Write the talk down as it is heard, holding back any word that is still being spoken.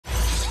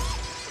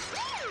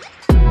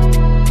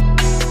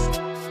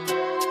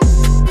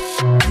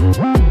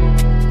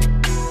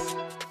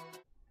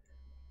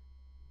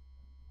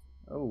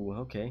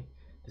okay.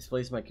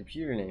 Displays my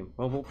computer name.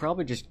 Well, we'll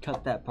probably just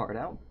cut that part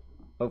out.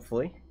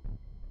 Hopefully.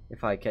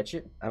 If I catch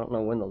it. I don't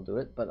know when they'll do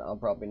it, but I'll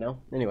probably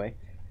know. Anyway.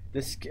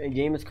 This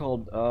game is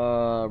called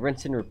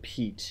Rinse and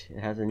Repeat.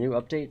 It has a new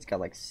update. It's got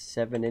like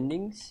 7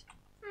 endings.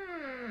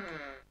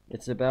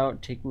 It's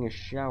about taking a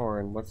shower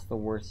and what's the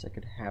worst that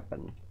could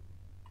happen.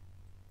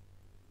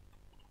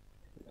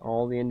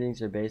 All the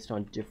endings are based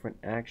on different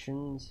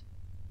actions.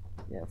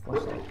 Yeah,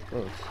 flush that.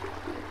 Gross.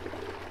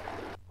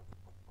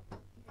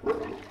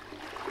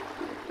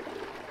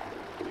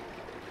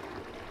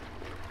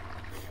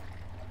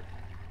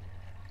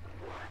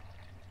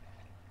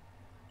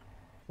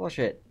 Flush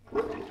it.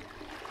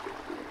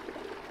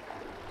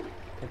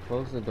 I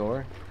close the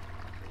door.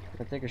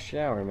 I take a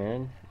shower,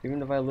 man.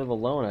 Even if I live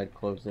alone, I'd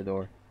close the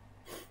door.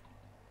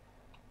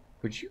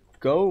 Would you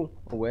go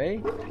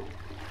away?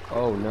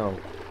 Oh no.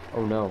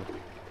 Oh no.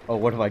 Oh,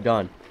 what have I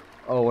done?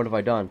 Oh, what have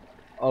I done?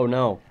 Oh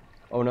no.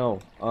 Oh no.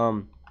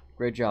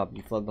 Great job.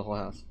 You flooded the whole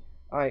house.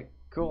 Alright,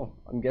 cool.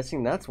 I'm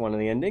guessing that's one of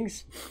the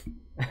endings.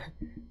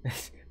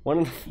 One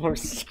of the 4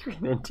 secret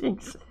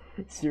endings.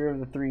 0 of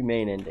the 3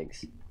 main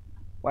endings.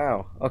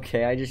 Wow.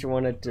 Okay, I just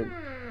wanted to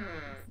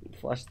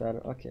flush that.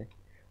 Okay.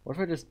 What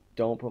if I just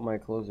don't put my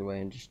clothes away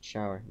and just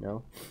shower?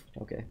 No?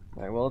 Okay.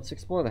 Alright, well, let's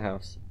explore the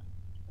house.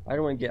 I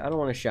don't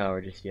want to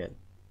shower just yet.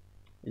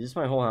 Is this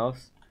my whole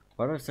house?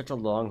 Why do I have such a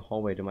long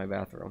hallway to my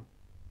bathroom?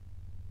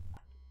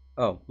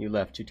 Oh, you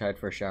left. Too tired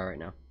for a shower right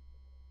now.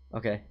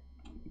 Okay.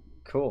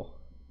 Cool.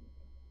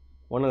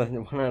 One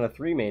out of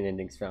 3 main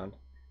endings found.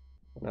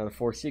 1 out of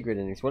 4 secret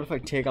endings. What if I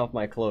take off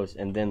my clothes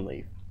and then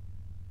leave?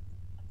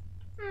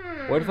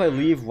 What if I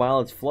leave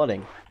while it's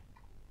flooding?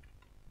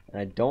 And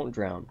I don't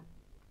drown?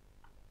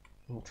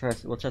 We'll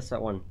test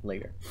that one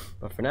later.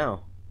 But for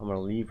now, I'm gonna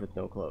leave with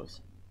no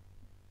clothes.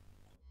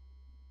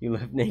 You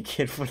live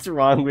naked. What's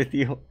wrong with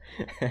you?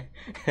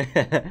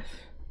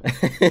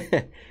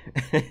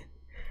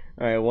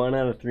 Alright, 1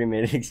 out of 3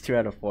 minutes, 2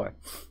 out of 4.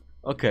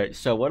 Okay,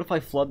 so what if I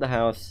flood the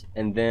house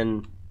and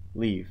then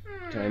leave?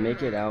 Can I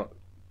make it out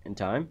in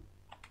time?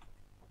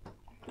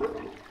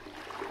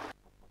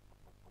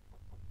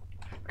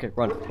 Okay,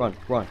 run. Come on,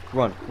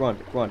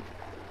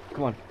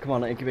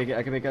 I can make it.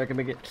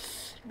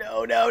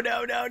 No.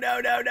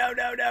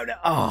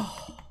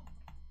 Oh.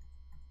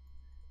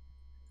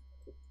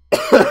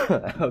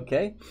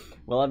 Okay,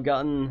 well, I've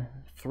gotten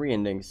 3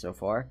 endings so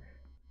far.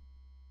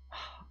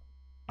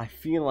 I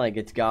feel like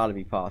it's gotta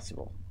be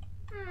possible.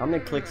 How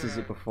many clicks is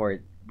it before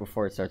it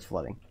starts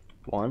flooding?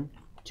 1,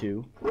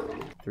 2,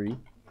 3,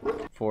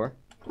 4,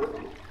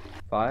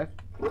 5.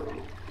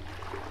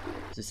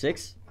 Is it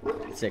 6?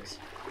 6.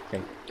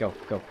 Okay, go.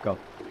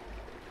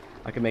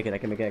 I can make it. I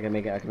can't make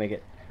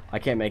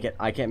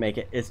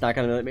it. It's not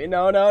gonna let me.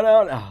 No.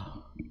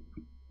 Oh.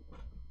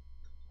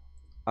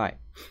 Alright.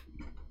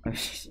 I'm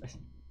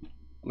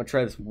gonna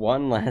try this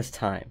one last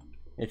time.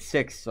 It's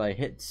 6, so I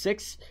hit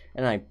 6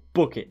 and I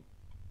book it.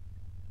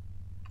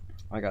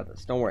 I got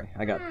this. Don't worry.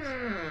 I got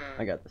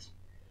this.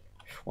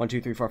 1,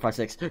 2, 3, 4, 5,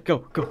 6. Go.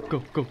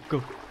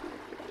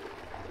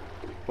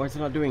 Why is it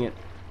not doing it?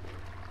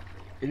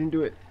 It didn't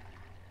do it.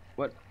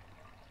 What?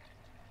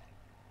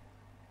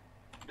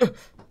 I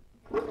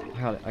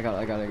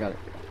got it.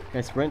 Can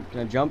I sprint? Can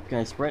I jump? Can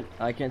I sprint?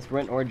 I can't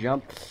sprint or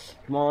jump.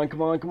 Come on.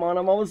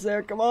 I'm almost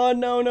there. Come on.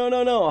 No.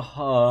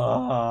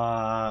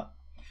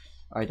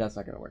 Alright, that's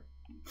not gonna work.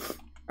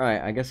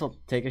 Alright, I guess I'll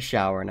take a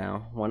shower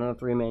now. 1 out of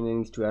 3 main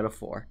innings, 2 out of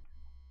 4.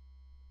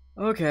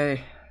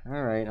 Okay.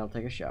 Alright, I'll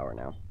take a shower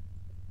now.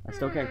 I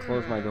still can't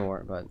close my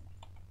door, but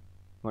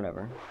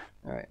whatever.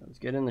 Alright, let's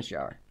get in the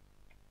shower.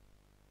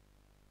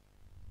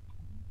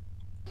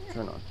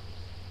 Turn on.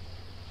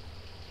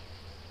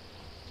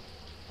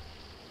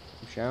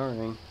 I'm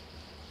showering.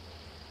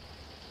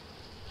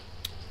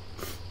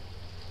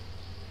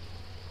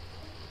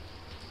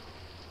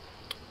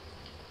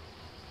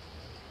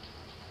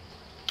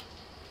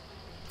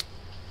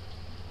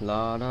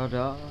 La da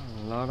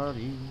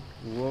dee.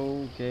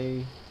 Whoa,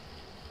 okay.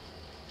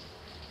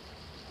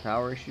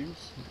 Power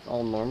issues.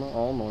 All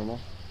normal.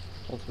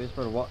 Hold space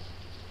bar to what?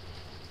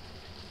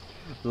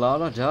 La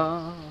da dee.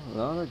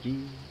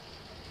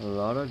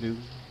 La da do.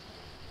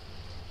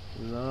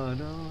 La da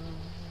da.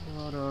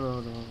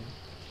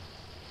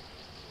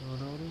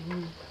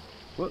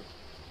 What?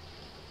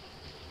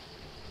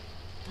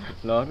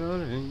 La da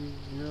dee.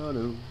 La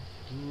do.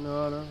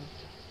 La da.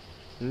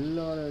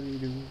 La da dee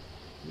do.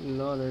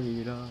 La da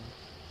dee da.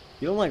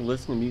 You don't like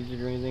listen to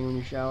music or anything when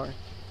you shower?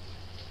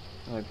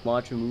 Like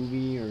watch a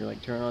movie or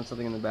like turn on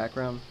something in the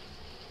background?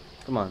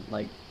 Come on,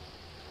 like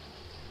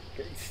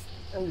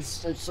I'm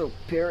so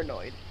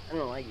paranoid. I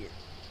don't like it.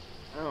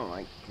 I don't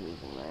like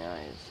closing my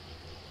eyes.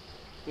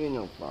 You're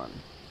no fun.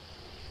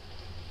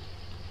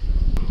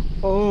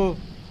 Oh,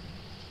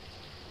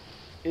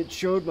 it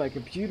showed my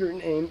computer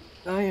name.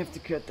 I have to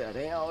cut that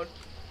out.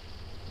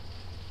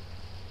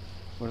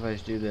 What if I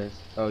just do this?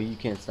 Oh, you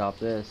can't stop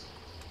this.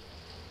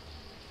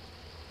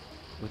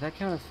 Would that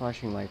count as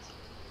flashing lights?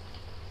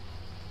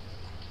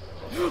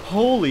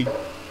 Holy!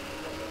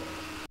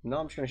 No,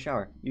 I'm just gonna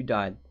shower. You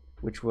died.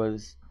 Which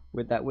was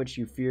with that which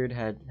you feared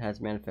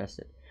has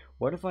manifested.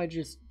 What if I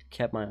just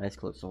kept my eyes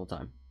closed the whole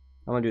time?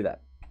 I'm gonna do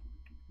that.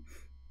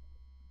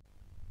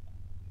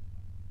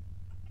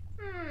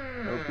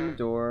 Open the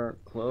door,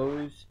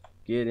 close,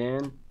 get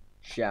in,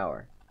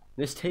 shower.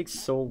 This takes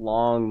so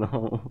long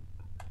though.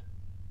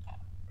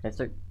 Can I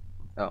start?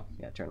 Oh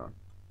yeah, turn on.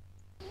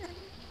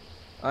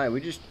 All right,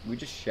 we just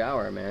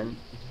shower, man.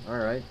 All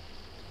right,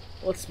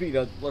 let's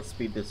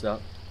speed this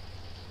up.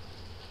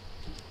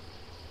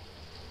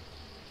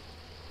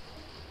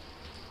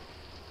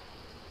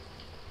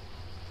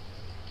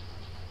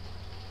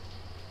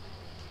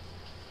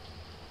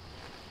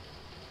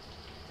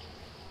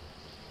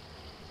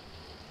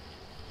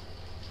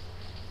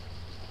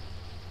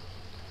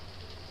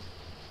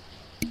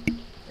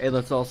 Hey,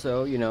 let's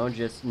also, you know,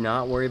 just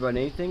not worry about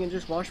anything and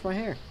just wash my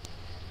hair.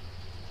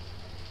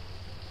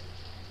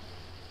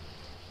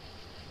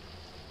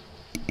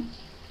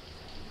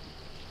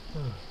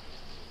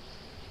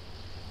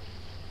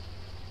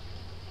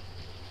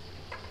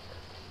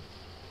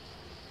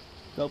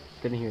 Nope,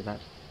 didn't hear that.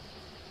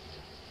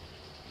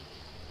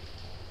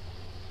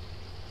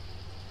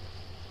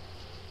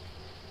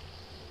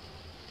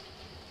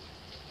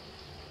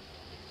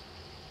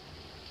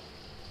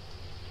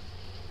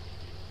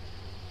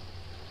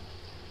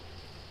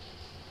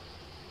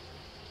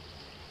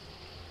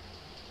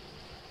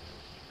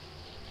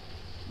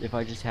 If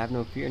I just have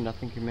no fear,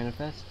 nothing can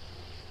manifest.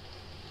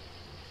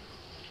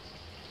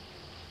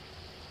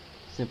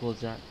 Simple as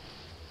that.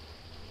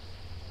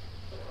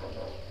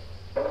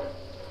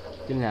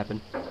 Didn't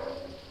happen.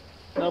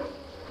 Nope.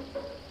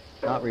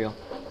 Not real.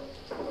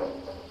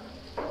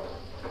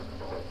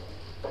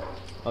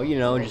 Oh, you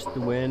know, just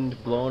the wind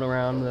blowing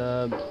around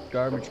the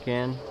garbage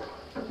can.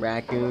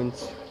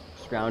 Raccoons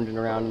scrounging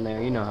around in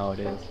there. You know how it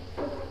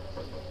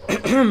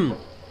is.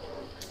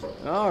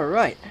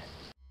 Alright.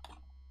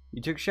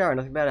 You took a shower,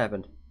 nothing bad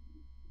happened.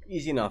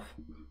 Easy enough.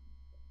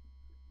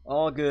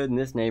 All good in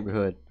this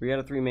neighborhood. 3 out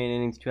of 3 main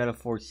endings, 2 out of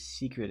 4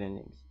 secret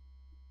endings.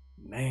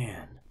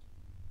 Man.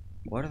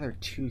 What other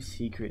 2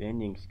 secret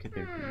endings could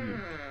there be?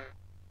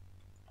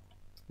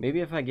 Maybe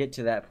if I get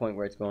to that point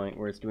where it's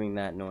doing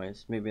that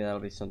noise, maybe that'll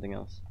be something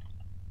else.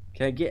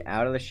 Can I get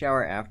out of the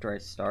shower after I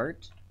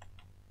start?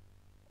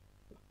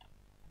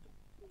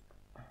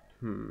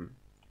 Is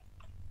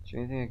there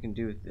anything I can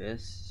do with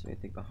this? Is there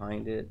anything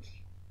behind it?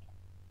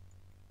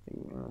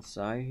 Anything on the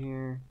side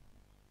here?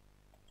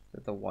 Is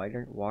that the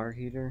water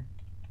heater?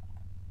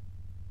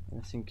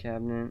 Medicine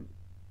cabinet.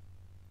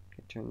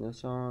 Can turn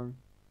this on.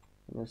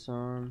 Turn this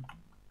on.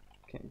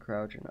 Can't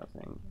crouch or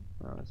nothing.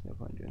 No, there's no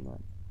point doing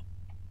that.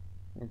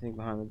 Anything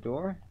behind the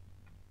door?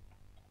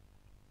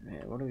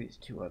 Man, what are these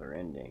 2 other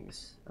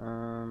endings?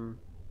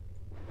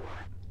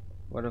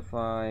 What if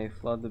I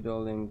flood the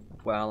building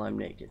while I'm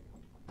naked?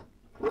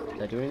 Does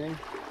that do anything?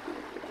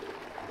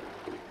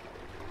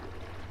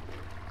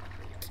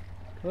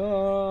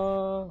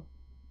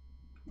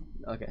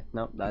 Okay,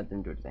 nope, that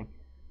didn't do anything.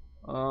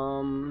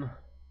 Oh.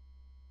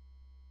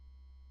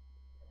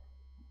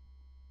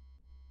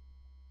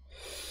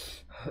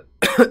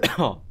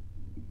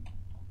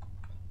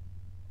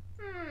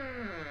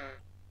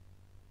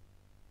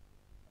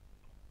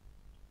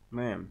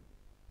 Man.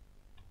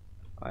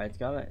 Alright,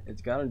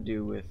 it's gotta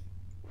do with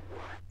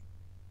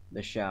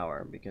the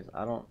shower, because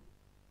I don't.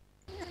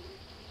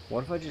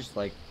 What if I just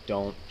like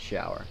don't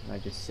shower and I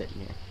just sit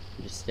in here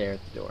and just stare at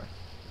the door?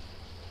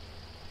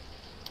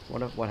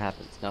 What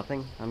happens?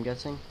 Nothing, I'm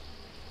guessing?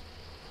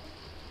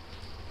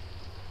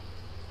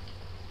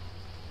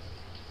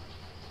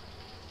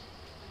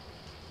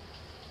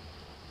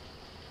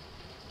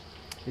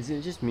 Is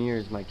it just me, or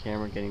is my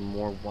camera getting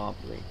more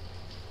wobbly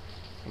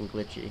and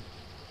glitchy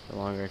the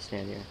longer I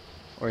stand here?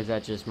 Or is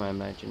that just my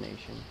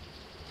imagination?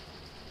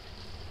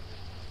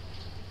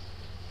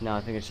 No,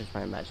 I think it's just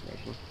my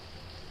imagination.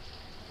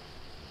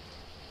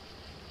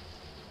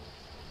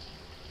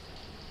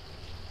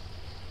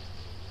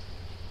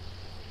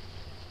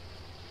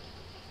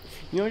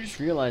 You know, I just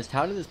realized,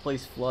 how did this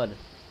place flood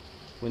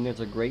when there's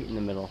a grate in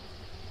the middle?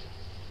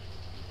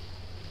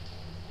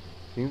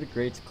 Do you think the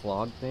grate's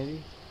clogged,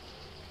 maybe?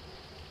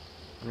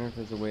 I wonder if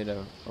there's a way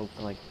to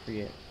open, like,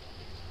 free it.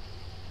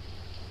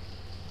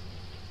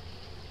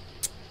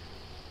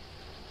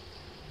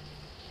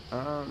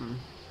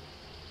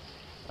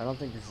 I don't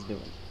think this is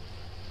doing.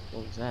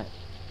 What was that?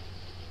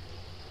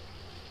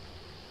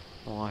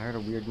 Oh, I heard a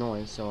weird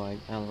noise, so I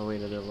had to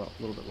wait a little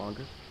bit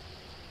longer.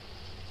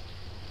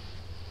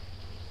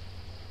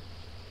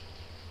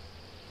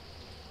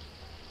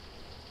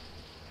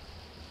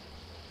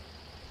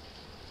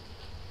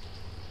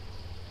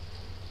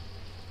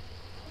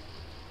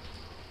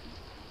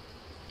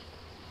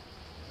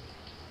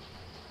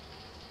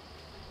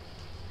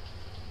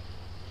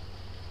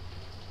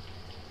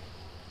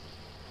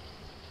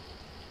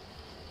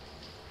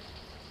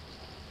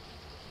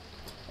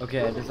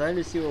 Okay, I decided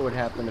to see what would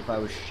happen if I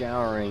was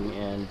showering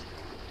and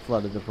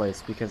flooded the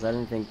place, because I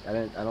don't think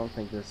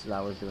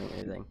that was doing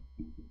anything.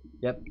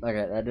 Yep,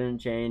 okay, that didn't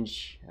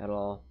change at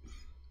all.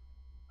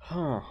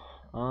 Huh.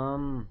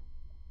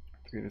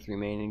 3 out of 3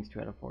 main endings, 2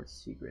 out of 4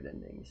 secret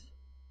endings.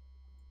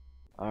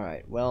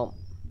 Alright, well.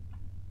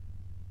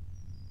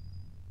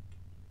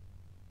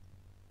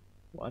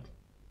 What?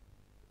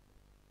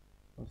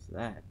 What's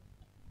that?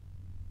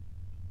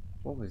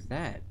 What was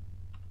that?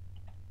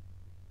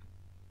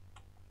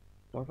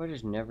 What if I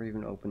just never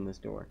even open this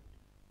door?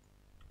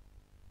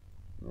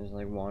 And just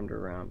like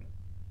wander around.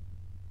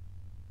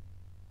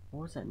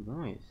 What was that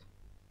noise?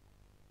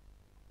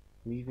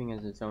 Leaving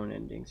as its own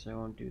ending, so I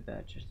won't do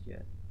that just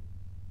yet.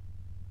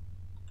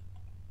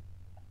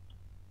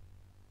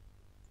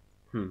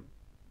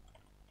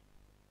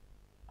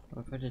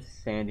 What if I just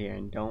stand here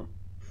and don't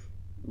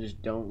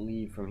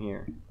leave from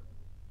here?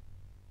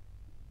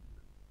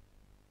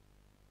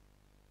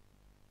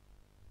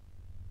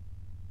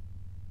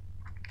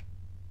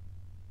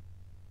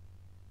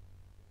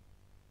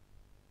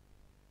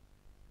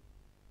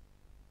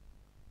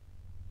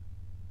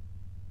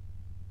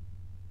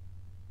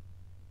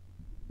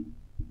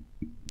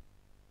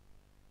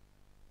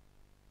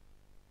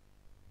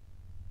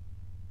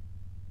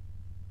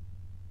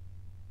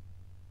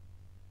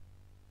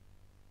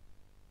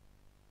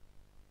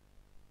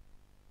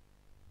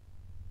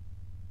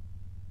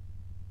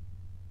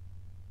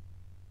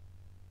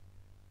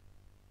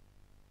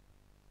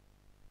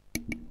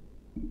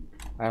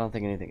 I don't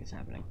think anything is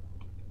happening.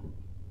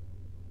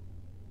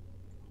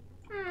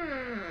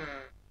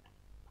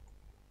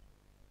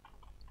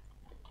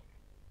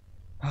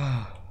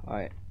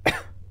 Alright.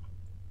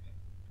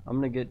 I'm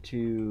gonna get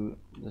to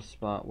the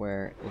spot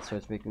where it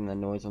starts making the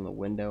noise on the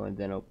window and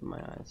then open my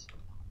eyes.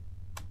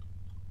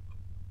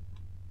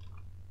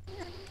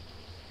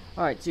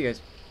 Alright, see you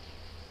guys.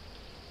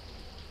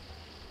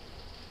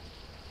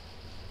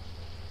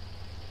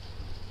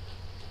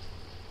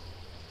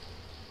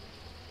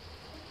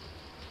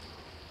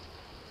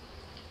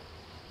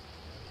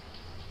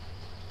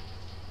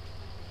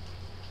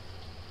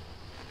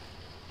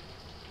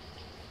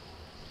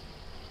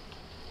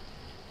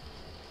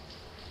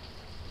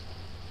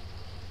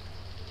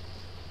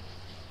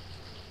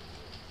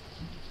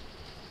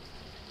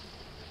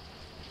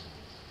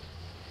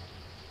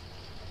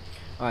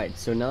 Alright,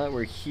 so now that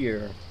we're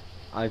here,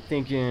 I'm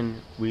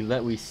thinking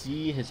we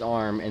see his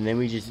arm and then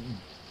we just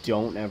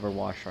don't ever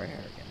wash our hair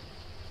again.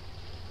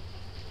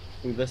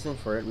 We listen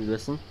for it, we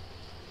listen.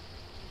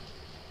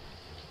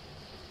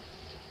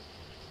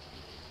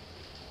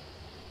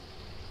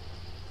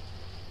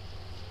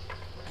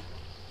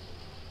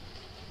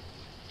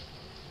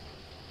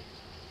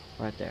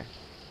 Right there.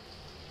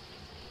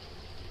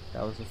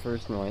 That was the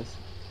first noise.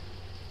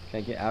 Can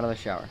I get out of the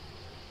shower?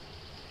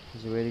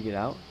 Is there a way to get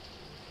out?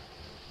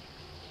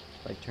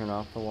 Like turn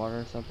off the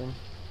water or something?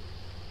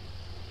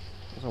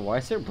 So why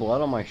is there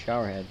blood on my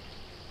shower head?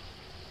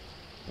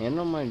 And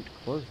on my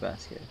clothes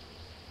basket?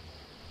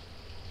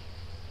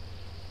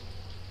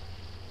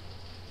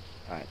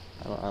 Alright,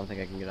 I don't think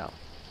I can get out.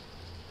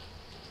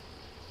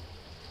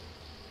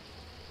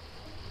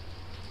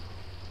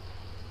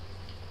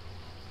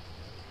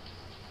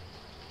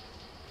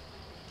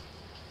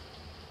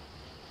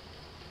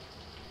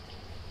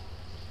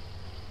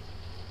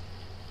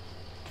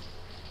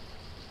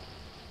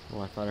 Oh,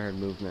 I thought I heard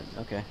movement.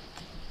 Okay.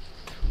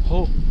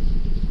 Oh!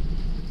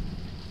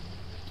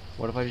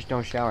 What if I just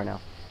don't shower now?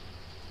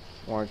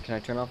 Or can I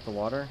turn off the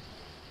water?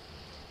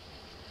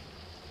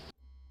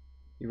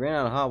 You ran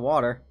out of hot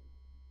water.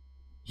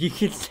 You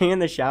can stay in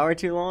the shower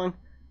too long?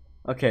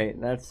 Okay,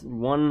 that's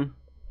one...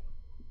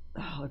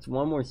 Oh, that's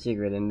one more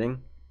secret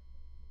ending.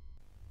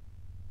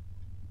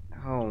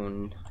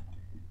 Oh,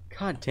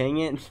 God dang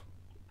it.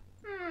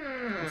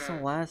 What's the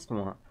last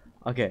one?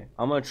 Okay,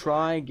 I'm gonna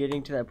try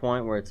getting to that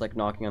point where it's like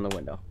knocking on the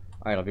window.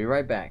 Alright, I'll be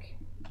right back.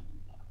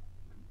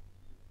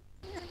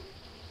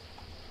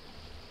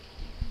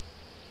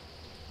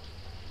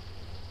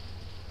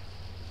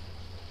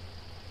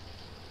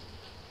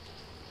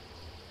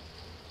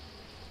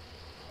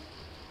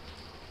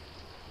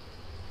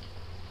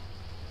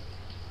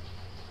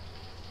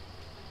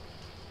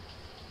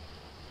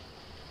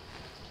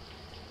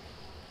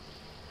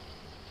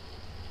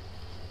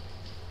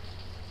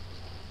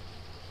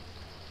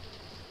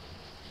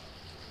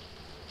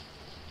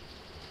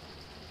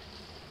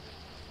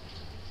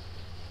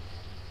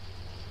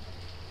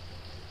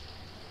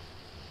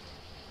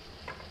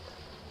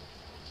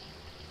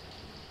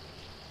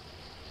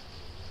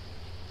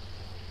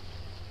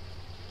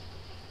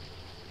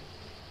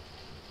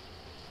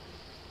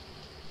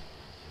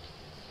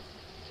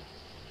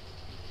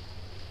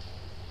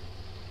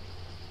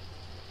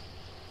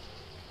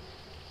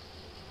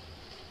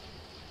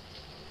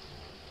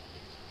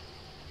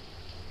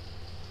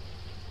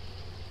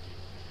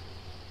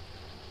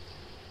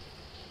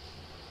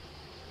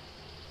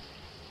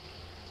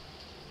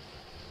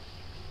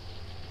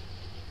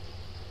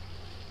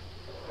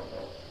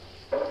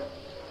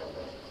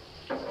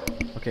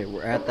 Okay,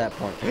 we're at that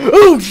point.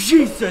 Oh,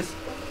 Jesus!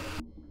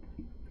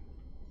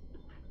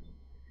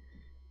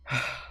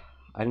 I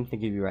didn't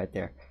think he'd be right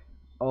there.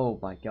 Oh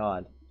my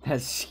God,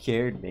 that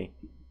scared me.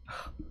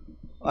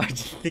 I didn't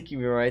think he'd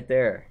be right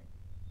there.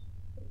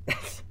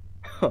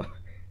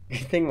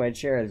 Good thing my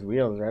chair has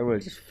wheels, or I would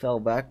have just fell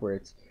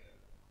backwards.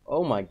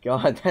 Oh my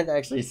god, that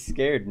actually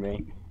scared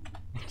me.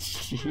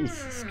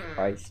 Jesus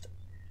Christ.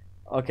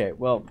 Okay,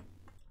 well,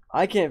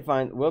 I can't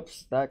find.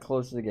 Whoops, that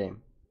closed the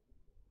game.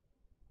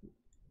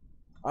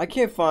 I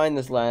can't find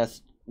this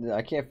last.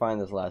 I can't find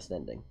this last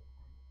ending.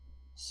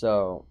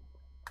 So,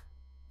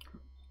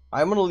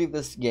 I'm gonna leave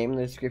this game in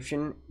the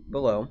description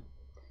below.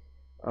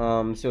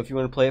 So if you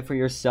want to play it for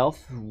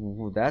yourself,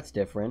 that's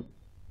different.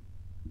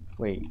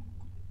 Wait,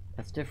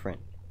 that's different.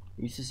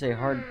 It used to say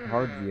hard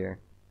gear.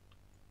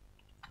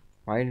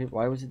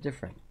 Why was it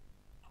different?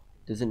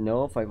 Does it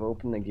know if I've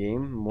opened the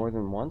game more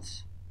than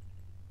once?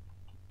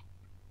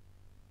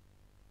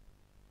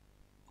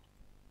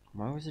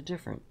 Why was it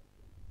different?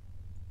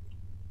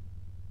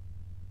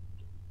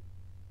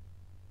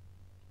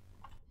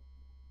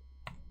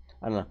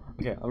 I don't know.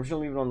 Okay, I'm just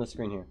gonna leave it on the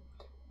screen here.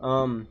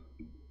 I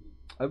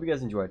hope you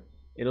guys enjoyed.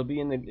 It'll be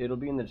in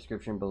the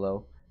description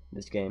below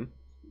this game.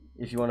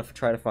 If you want to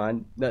try to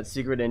find that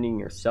secret ending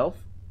yourself,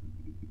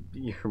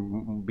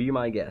 be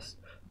my guest.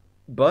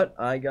 But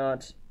I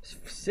got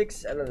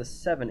 6 out of the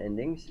 7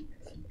 endings,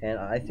 and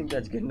I think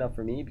that's good enough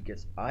for me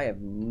because I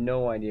have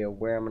no idea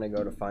where I'm gonna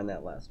go to find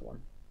that last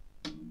one.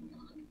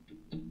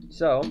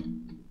 So,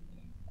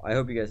 I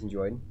hope you guys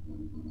enjoyed.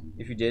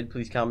 If you did,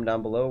 please comment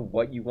down below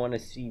what you want to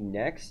see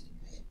next.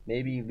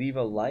 Maybe leave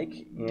a like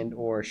and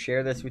or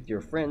share this with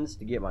your friends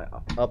to get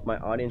up my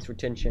audience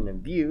retention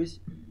and views.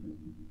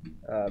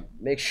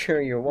 Make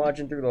sure you're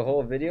watching through the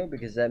whole video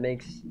because that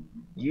makes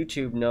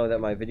YouTube know that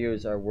my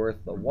videos are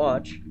worth the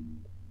watch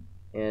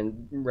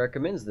and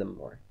recommends them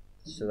more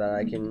so that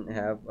I can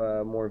have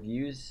more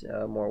views,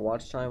 more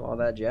watch time, all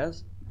that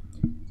jazz.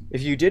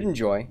 If you did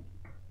enjoy,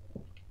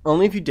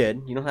 only if you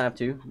did, you don't have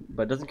to,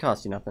 but it doesn't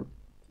cost you nothing.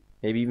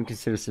 Maybe even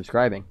consider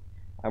subscribing.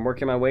 I'm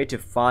working my way to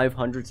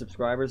 500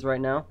 subscribers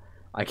right now.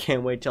 I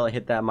can't wait till I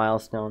hit that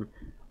milestone.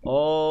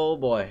 Oh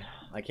boy,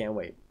 I can't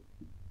wait.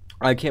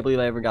 I can't believe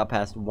I ever got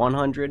past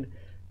 100,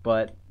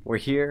 but we're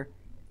here,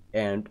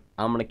 and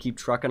I'm gonna keep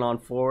trucking on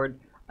forward.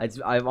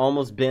 I've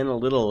almost been a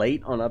little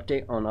late on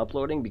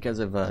uploading because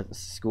of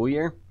school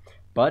year,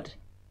 but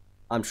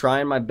I'm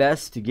trying my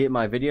best to get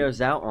my videos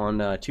out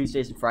on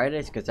Tuesdays and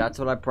Fridays because that's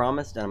what I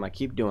promised, and I'm gonna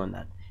keep doing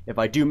that. If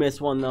I do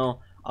miss one though,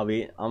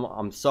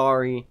 I'm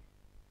sorry.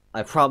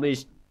 I probably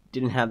just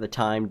didn't have the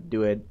time to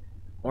do it,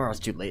 or I was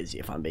too lazy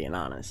if I'm being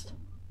honest.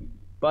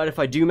 But if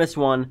I do miss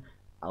one,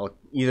 I'll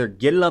either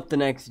get it up the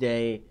next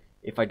day.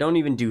 If I don't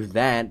even do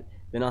that,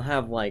 then I'll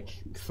have like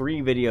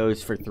 3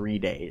 videos for 3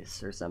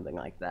 days or something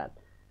like that.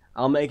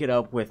 I'll make it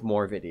up with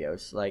more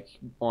videos, like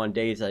on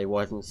days I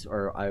wasn't,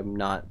 or I'm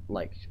not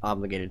like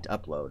obligated to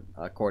upload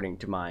according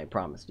to my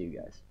promise to you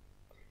guys.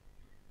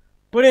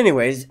 But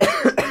anyways,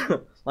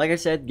 like I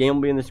said, game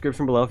will be in the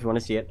description below if you want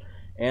to see it,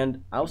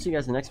 and I'll see you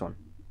guys in the next one.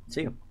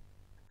 See you.